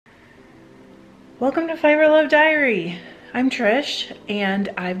Welcome to Fiber Love Diary. I'm Trish and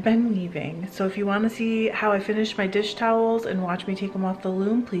I've been weaving. So if you want to see how I finish my dish towels and watch me take them off the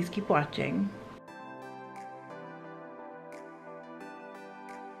loom, please keep watching.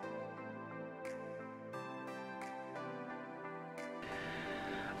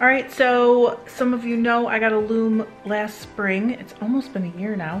 Alright, so some of you know I got a loom last spring. It's almost been a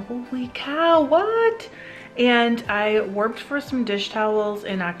year now. Holy cow, what? And I warped for some dish towels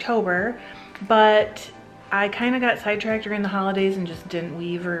in October, but I kind of got sidetracked during the holidays and just didn't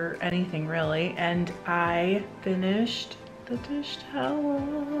weave or anything really. And I finished the dish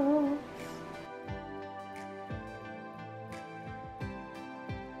towels.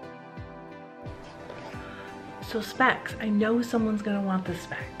 So specs, I know someone's gonna want the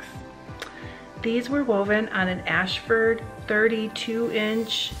specs. These were woven on an Ashford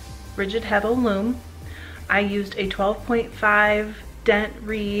 32-inch rigid Heddle loom. I used a 12.5 dent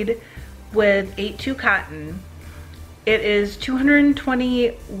reed with 8/2 cotton. It is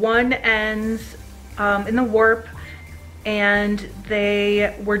 221 ends in the warp, and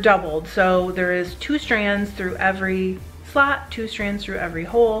they were doubled. So there is 2 strands through every slot, 2 strands through every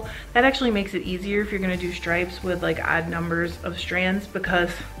hole. That actually makes it easier if you're gonna do stripes with like odd numbers of strands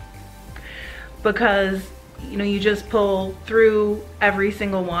because you know, you just pull through every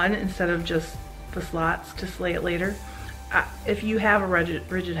single one instead of just the slots to slay it later. If you have a rigid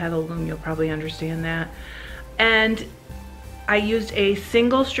Heddle loom, you'll probably understand that. And I used a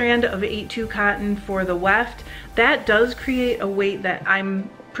single strand of 8/2 cotton for the weft. That does create a weight that I'm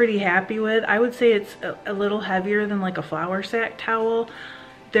pretty happy with. I would say it's a little heavier than like a flour sack towel.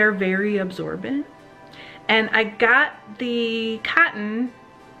 They're very absorbent. And I got the cotton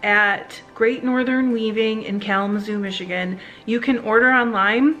at Great Northern Weaving in Kalamazoo, Michigan. You can order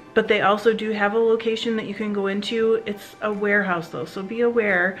online, but they also do have a location that you can go into. It's a warehouse though, so be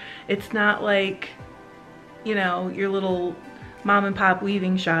aware. It's not like, you know, your little mom and pop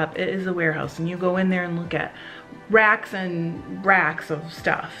weaving shop. It is a warehouse, and you go in there and look at racks and racks of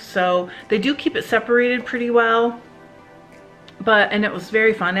stuff. So they do keep it separated pretty well, and it was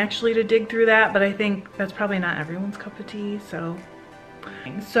very fun actually to dig through that, but I think that's probably not everyone's cup of tea. So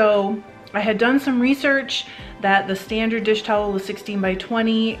I had done some research that the standard dish towel was 16 by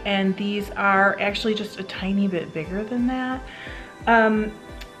 20, and these are actually just a tiny bit bigger than that.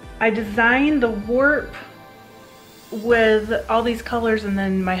 I designed the warp with all these colors, and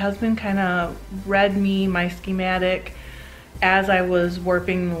then my husband kind of read me my schematic as I was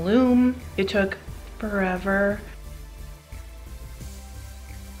warping the loom. It took forever.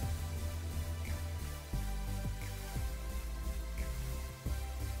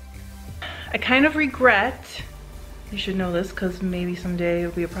 I kind of regret, you should know this because maybe someday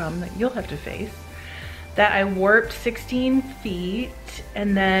it'll be a problem that you'll have to face, that I warped 16 feet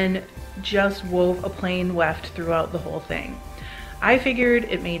and then just wove a plain weft throughout the whole thing. I figured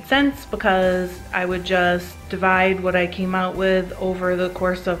it made sense because I would just divide what I came out with over the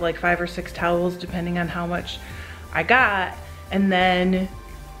course of like 5 or 6 towels depending on how much I got, and then,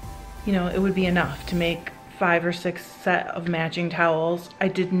 you know, it would be enough to make 5 or 6 set of matching towels. I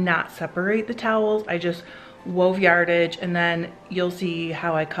did not separate the towels. I just wove yardage, and then you'll see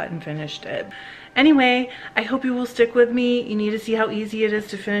how I cut and finished it. Anyway, I hope you will stick with me. You need to see how easy it is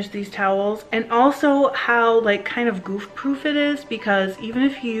to finish these towels, and also how like kind of goof proof it is, because even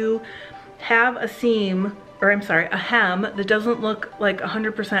if you have a seam, or I'm sorry, a hem that doesn't look like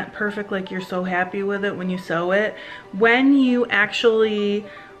 100% perfect, like you're so happy with it when you sew it, when you actually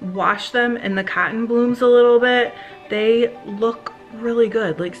wash them and the cotton blooms a little bit, they look really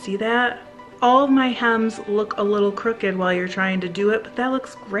good. Like, see that? All of my hems look a little crooked while you're trying to do it, but that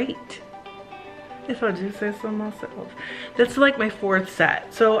looks great, if I do say so myself. That's like my 4th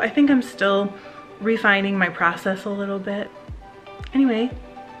set, so I think I'm still refining my process a little bit. Anyway,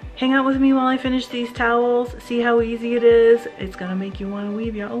 hang out with me while I finish these towels. See how easy it is. It's gonna make you want to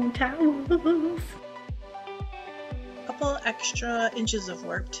weave your own towels. Couple extra inches of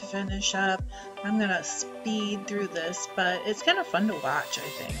warp to finish up. I'm gonna speed through this, but it's kind of fun to watch, I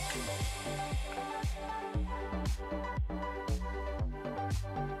think.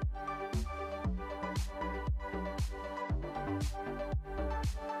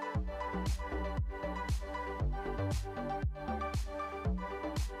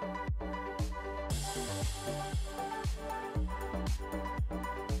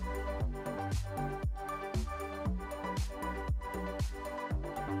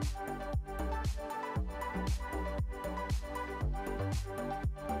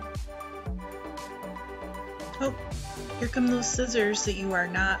 Oh, here come those scissors that you are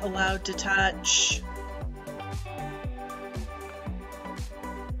not allowed to touch.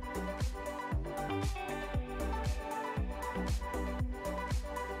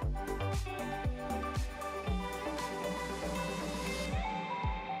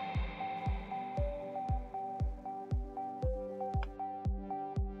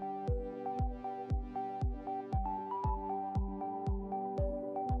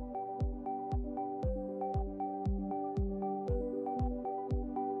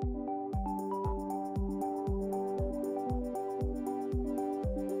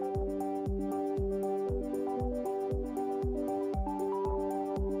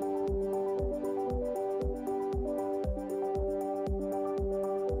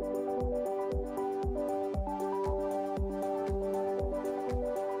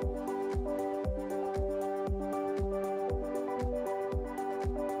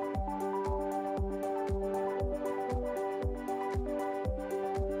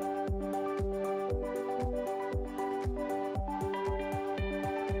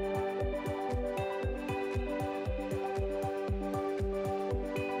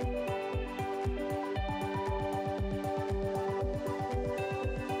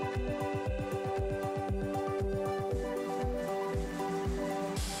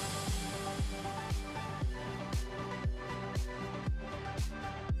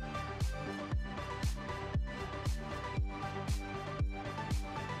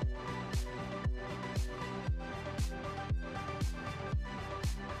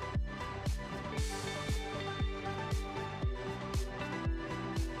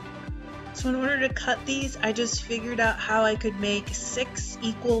 So in order to cut these, I just figured out how I could make 6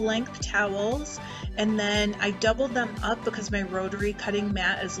 equal length towels, and then I doubled them up because my rotary cutting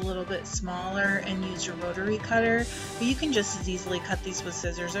mat is a little bit smaller, and used a rotary cutter. But you can just as easily cut these with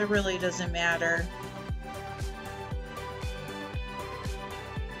scissors, it really doesn't matter.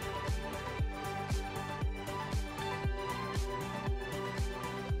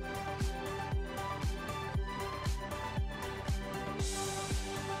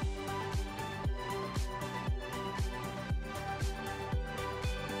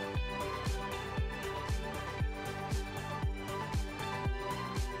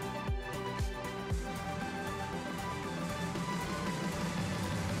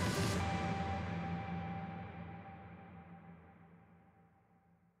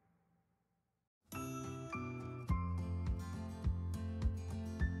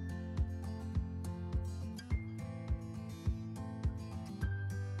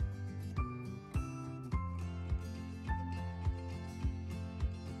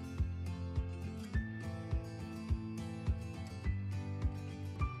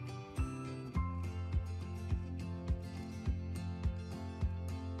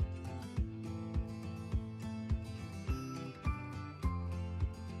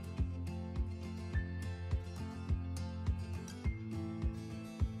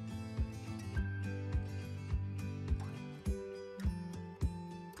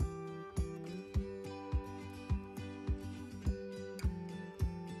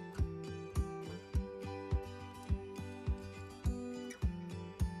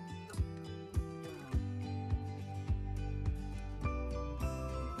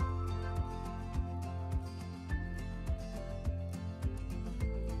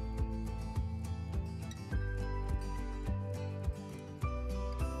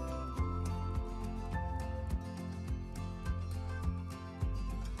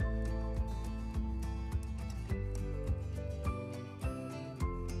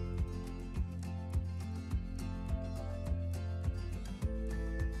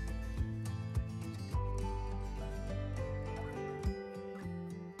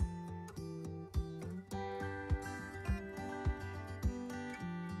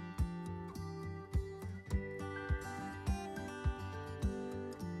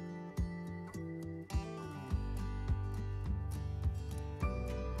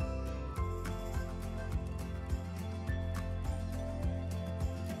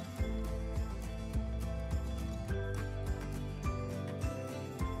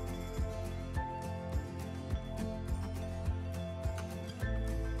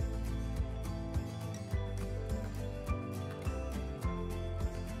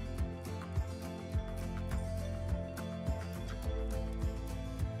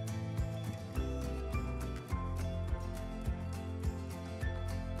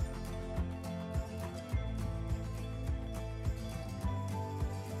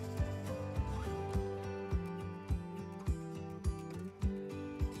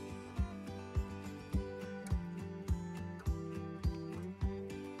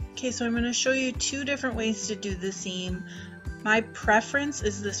 Okay, so I'm going to show you 2 different ways to do the seam. My preference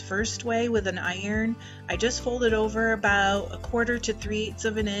is this first way with an iron. I just fold it over about 1/4 to 3/8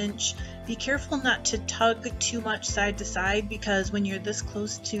 of an inch. Be careful not to tug too much side to side, because when you're this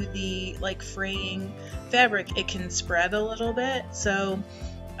close to the fraying fabric, it can spread a little bit. So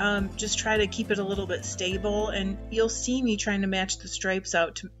just try to keep it a little bit stable, and you'll see me trying to match the stripes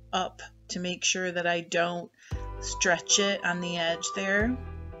up to make sure that I don't stretch it on the edge there.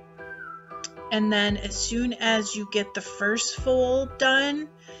 And then as soon as you get the first fold done,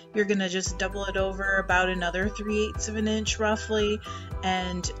 you're going to just double it over about another 3/8 of an inch roughly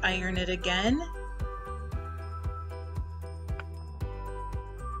and iron it again.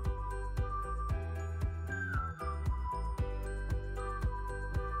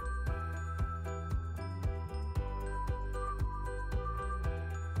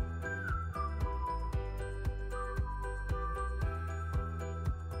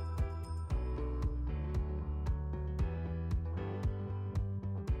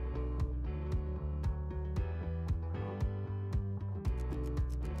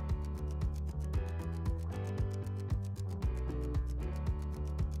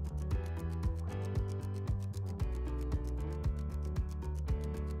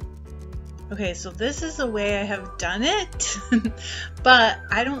 Okay, so this is the way I have done it, but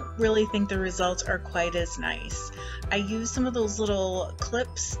I don't really think the results are quite as nice. I use some of those little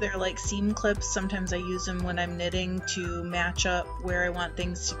clips, they're like seam clips. Sometimes I use them when I'm knitting to match up where I want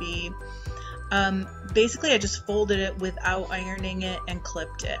things to be. Basically I just folded it without ironing it and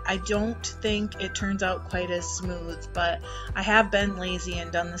clipped it. I don't think it turns out quite as smooth, but I have been lazy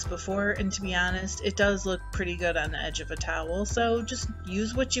and done this before, and to be honest, it does look pretty good on the edge of a towel. So just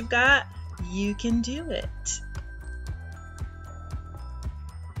use what you've got. You can do it.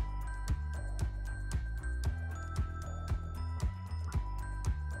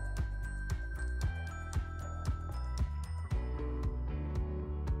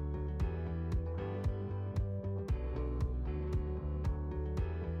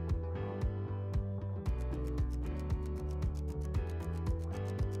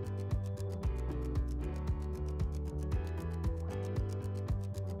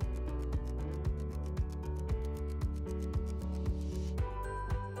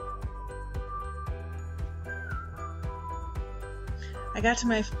 I got to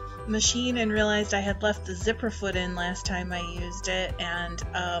my machine and realized I had left the zipper foot in last time I used it, and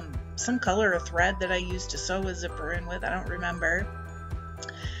some color of thread that I used to sew a zipper in with, I don't remember.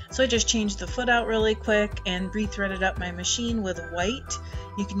 So I just changed the foot out really quick and rethreaded up my machine with white.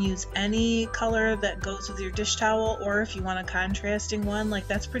 You can use any color that goes with your dish towel, or if you want a contrasting one, like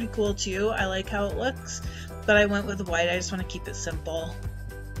that's pretty cool too. I like how it looks, but I went with white. I just want to keep it simple.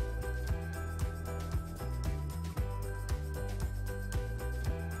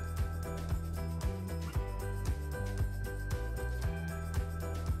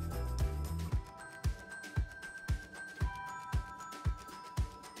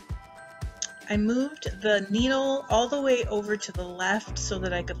 I moved the needle all the way over to the left so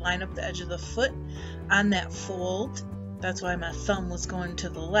that I could line up the edge of the foot on that fold. That's why my thumb was going to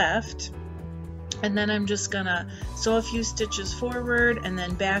the left. And then I'm just gonna sew a few stitches forward and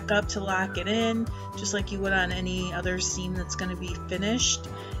then back up to lock it in, just like you would on any other seam that's gonna be finished.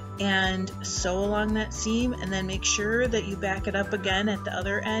 And sew along that seam, and then make sure that you back it up again at the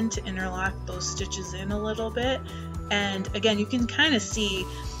other end to interlock those stitches in a little bit. And again, you can kind of see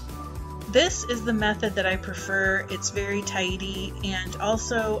this is the method that I prefer. It's very tidy, and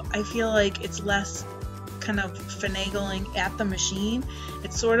also I feel like it's less kind of finagling at the machine.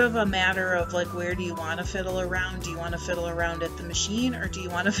 It's sort of a matter of like, where do you want to fiddle around? Do you want to fiddle around at the machine, or do you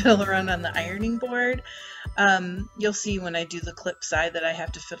want to fiddle around on the ironing board? You'll see when I do the clip side that I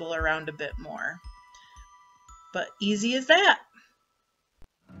have to fiddle around a bit more. But easy as that.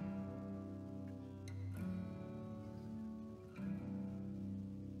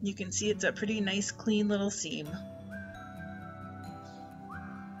 You can see it's a pretty nice, clean little seam.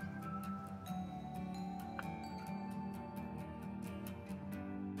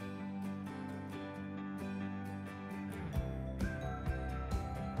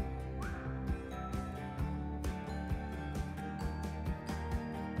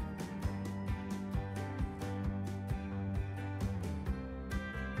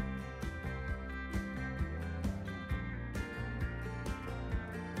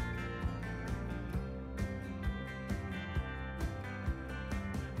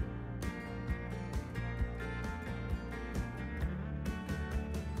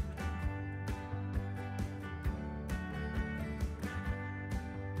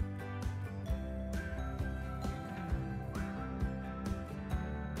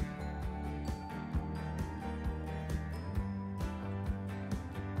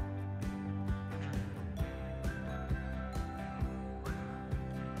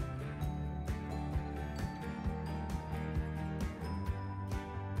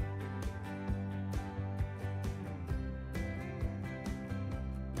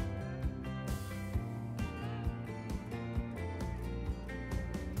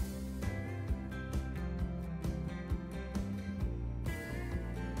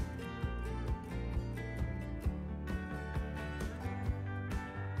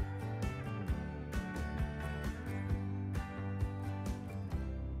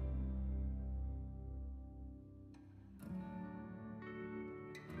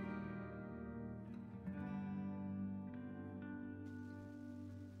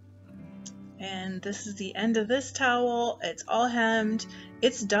 And this is the end of this towel. It's all hemmed.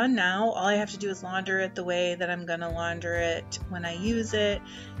 It's done now. All I have to do is launder it the way that I'm gonna launder it when I use it.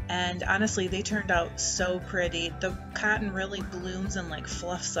 And honestly, they turned out so pretty. The cotton really blooms and like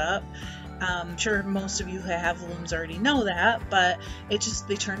fluffs up. I'm sure most of you who have looms already know that, but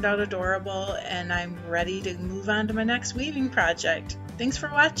they turned out adorable, and I'm ready to move on to my next weaving project. Thanks for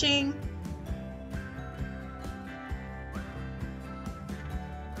watching.